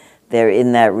reason. They're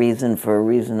in that reason for a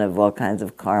reason of all kinds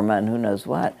of karma and who knows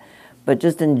what. But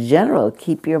just in general,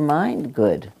 keep your mind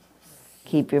good.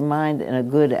 Keep your mind in a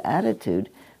good attitude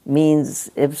means,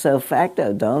 ipso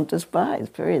facto, don't despise,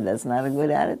 period. That's not a good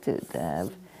attitude to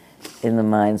have in the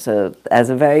mind. So as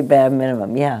a very bad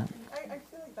minimum, yeah. I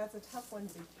feel like that's a tough one,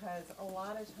 because a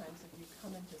lot of times if you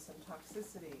come into some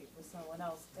toxicity with someone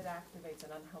else, it activates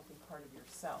an unhealthy part of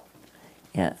yourself.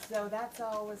 Yeah. So that's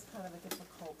always kind of a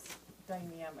difficult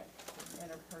dynamic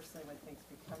interpersonally when things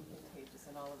become contagious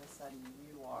and all of a sudden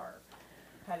you are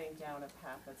heading down a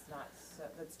path that's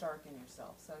dark in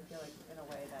yourself. So I feel like in a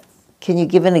way that's... Can you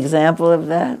give an example of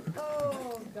that?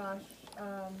 Oh gosh.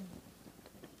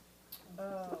 There's a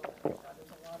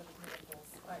lot of examples.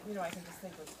 You know, I can just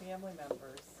think with family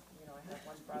members. You know, I have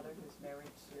one brother who's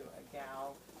married to a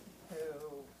gal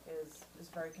who is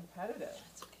very competitive.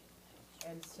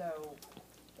 And so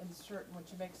when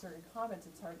you make certain comments,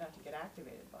 it's hard not to get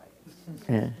activated by it.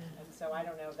 Yeah. And so I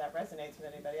don't know if that resonates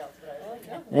with anybody else, but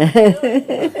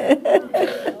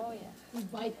Oh, yeah. You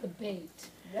bite the bait.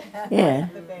 Yeah.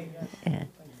 the bait, Yeah.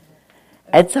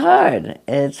 It's hard.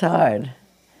 It's hard.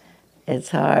 It's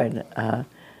hard.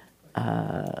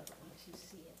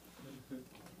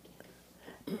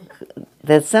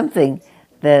 There's something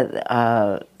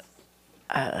that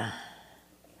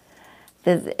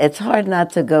it's hard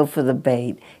not to go for the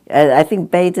bait. I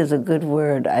think bait is a good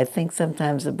word. I think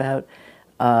sometimes about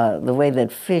the way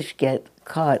that fish get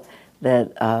caught,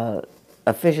 that a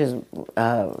fish is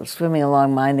swimming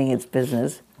along minding its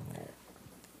business,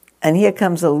 and here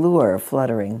comes a lure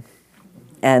fluttering.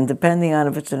 And depending on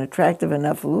if it's an attractive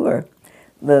enough lure,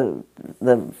 the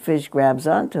fish grabs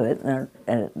onto it, and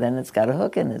then it's got a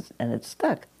hook and it's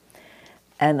stuck.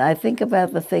 And I think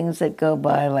about the things that go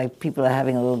by, like people are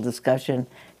having a little discussion,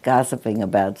 gossiping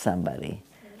about somebody.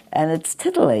 And it's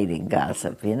titillating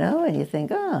gossip, you know, and you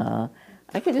think, oh,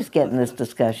 I could just get in this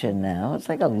discussion now. It's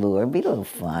like a lure, be a little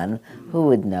fun. Who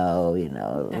would know, you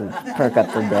know, it would perk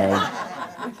up the day.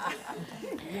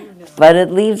 But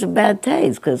it leaves a bad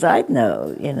taste, because I'd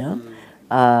know, you know.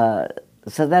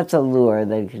 So that's a lure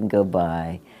that can go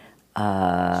by.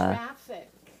 Traffic,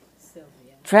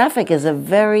 Sylvia. Traffic is a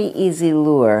very easy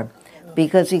lure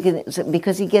because you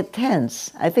get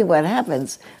tense. I think what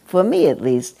happens, for me at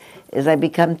least, is I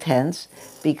become tense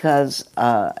because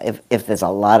if there's a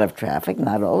lot of traffic,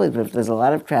 not always, but if there's a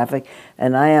lot of traffic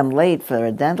and I am late for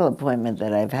a dental appointment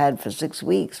that I've had for 6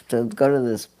 weeks to go to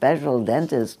this special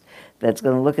dentist that's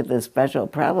going to look at this special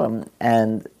problem,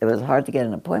 and it was hard to get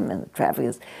an appointment, the traffic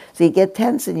is, so you get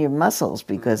tense in your muscles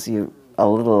because you're a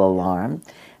little alarmed.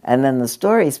 And then the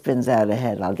story spins out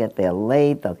ahead. I'll get there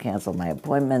late, they'll cancel my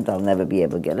appointment, I'll never be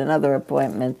able to get another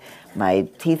appointment, my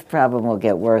teeth problem will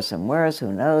get worse and worse,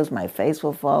 who knows, my face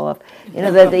will fall off. You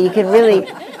know, that you can really,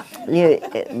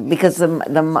 because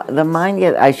the mind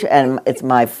gets, and it's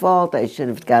my fault, I should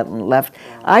have gotten left.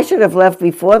 I should have left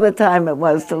before the time it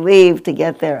was to leave to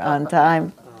get there on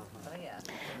time.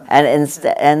 And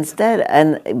instead,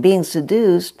 and being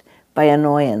seduced by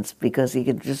annoyance, because you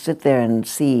could just sit there and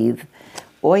seethe.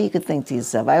 Or you could think to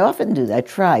yourself, I often do that, I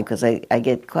try, because I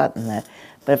get caught in that.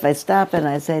 But if I stop and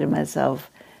I say to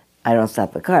myself, I don't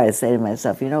stop the car, I say to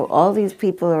myself, you know, all these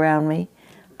people around me,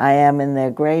 I am in their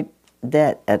great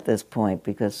debt at this point,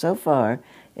 because so far,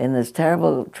 in this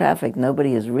terrible traffic,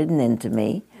 nobody has ridden into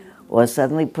me, or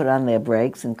suddenly put on their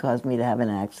brakes and caused me to have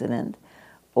an accident,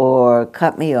 or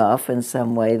cut me off in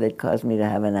some way that caused me to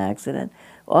have an accident.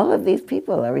 All of these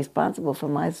people are responsible for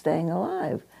my staying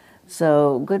alive.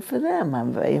 So good for them.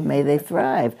 May they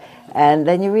thrive. And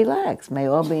then you relax. May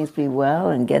all beings be well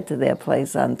and get to their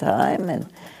place on time.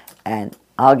 And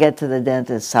I'll get to the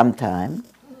dentist sometime.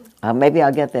 Maybe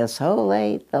I'll get there so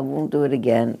late they won't do it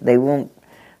again. They won't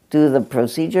do the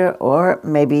procedure, or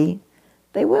maybe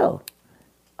they will.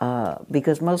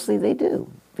 Because mostly they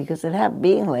do. Because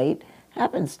being late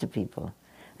happens to people.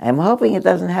 I'm hoping it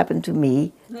doesn't happen to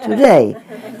me today.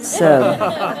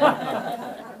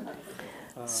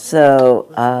 So,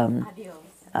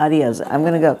 adios. I'm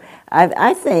going to go.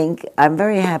 I think I'm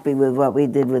very happy with what we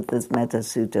did with this Metta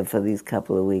Sutta for these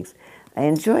couple of weeks. I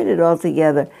enjoyed it all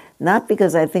together, not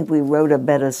because I think we wrote a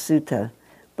better sutta,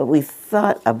 but we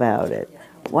thought about it.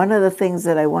 One of the things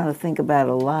that I want to think about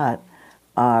a lot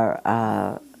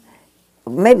are,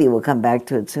 maybe we'll come back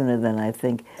to it sooner than I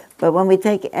think, but when we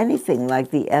take anything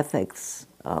like the ethics,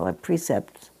 like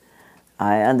precepts,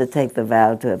 I undertake the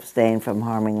vow to abstain from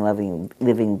harming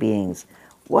living beings.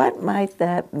 What might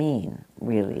that mean,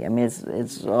 really? I mean,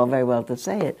 it's all very well to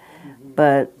say it,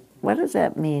 but what does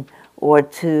that mean? Or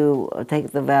to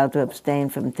take the vow to abstain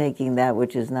from taking that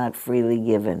which is not freely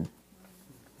given.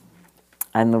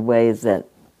 And the ways that,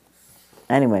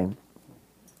 anyway,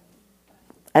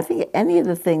 I think any of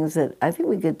the things that, I think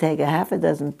we could take a half a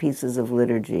dozen pieces of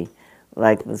liturgy,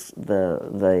 like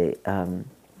the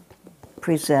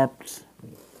precepts,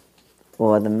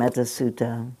 or the Metta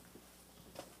Sutta.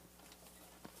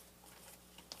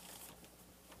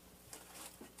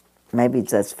 Maybe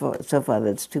so far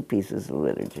that's 2 pieces of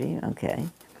liturgy, okay.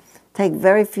 Take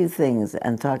very few things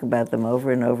and talk about them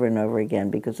over and over and over again,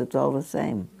 because it's all the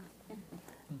same.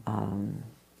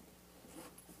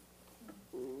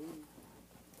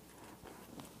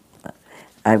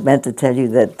 I meant to tell you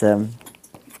that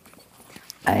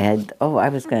I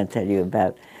was going to tell you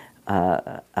about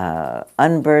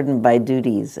unburdened by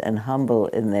duties and humble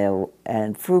in their,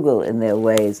 and frugal in their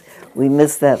ways. We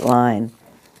missed that line.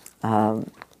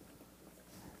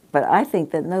 But I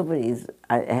think that nobody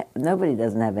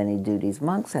doesn't have any duties.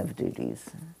 Monks have duties.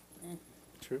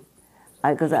 True.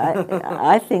 Because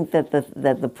I think that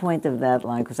the point of that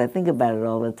line, because I think about it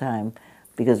all the time,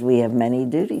 because we have many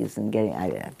duties, and I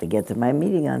have to get to my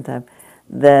meeting on time,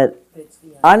 that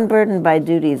unburdened by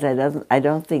duties I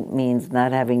don't think means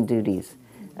not having duties.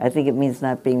 I think it means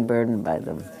not being burdened by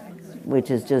them,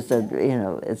 which is just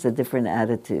it's a different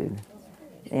attitude.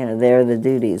 There are the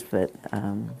duties, but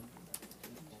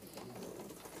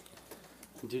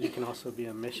duty can also be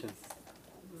a mission.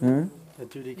 A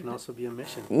duty can also be a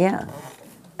mission. Yeah,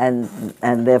 and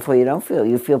therefore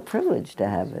you feel privileged to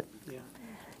have it. Yeah.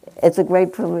 It's a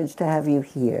great privilege to have you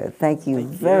here. Thank you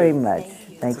very much.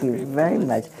 Thank you very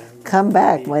much. Come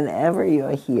back whenever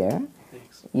you're here.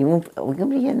 Thanks. We're going to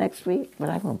be here next week, but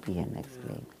I won't be here next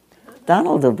week.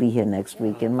 Donald will be here next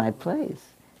week in my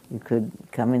place. You could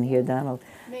come in here, Donald.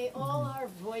 May all our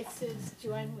voices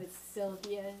join with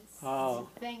Sylvia's. Oh.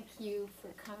 Thank you for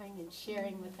coming and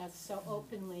sharing with us so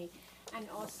openly, and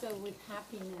also with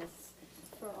happiness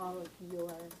for all of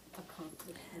your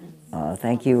accomplishments. Oh,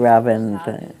 thank you, Robin.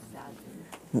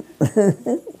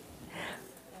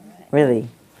 Really,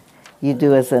 you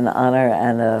do us an honor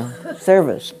and a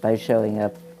service by showing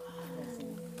up.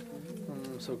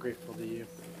 I'm so grateful to you.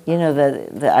 You know,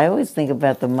 that I always think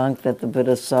about the monk that the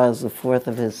Buddha saw as the fourth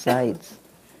of his sights.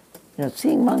 You know,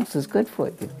 seeing monks is good for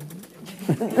you.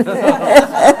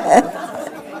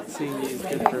 Seeing you is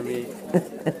good for me.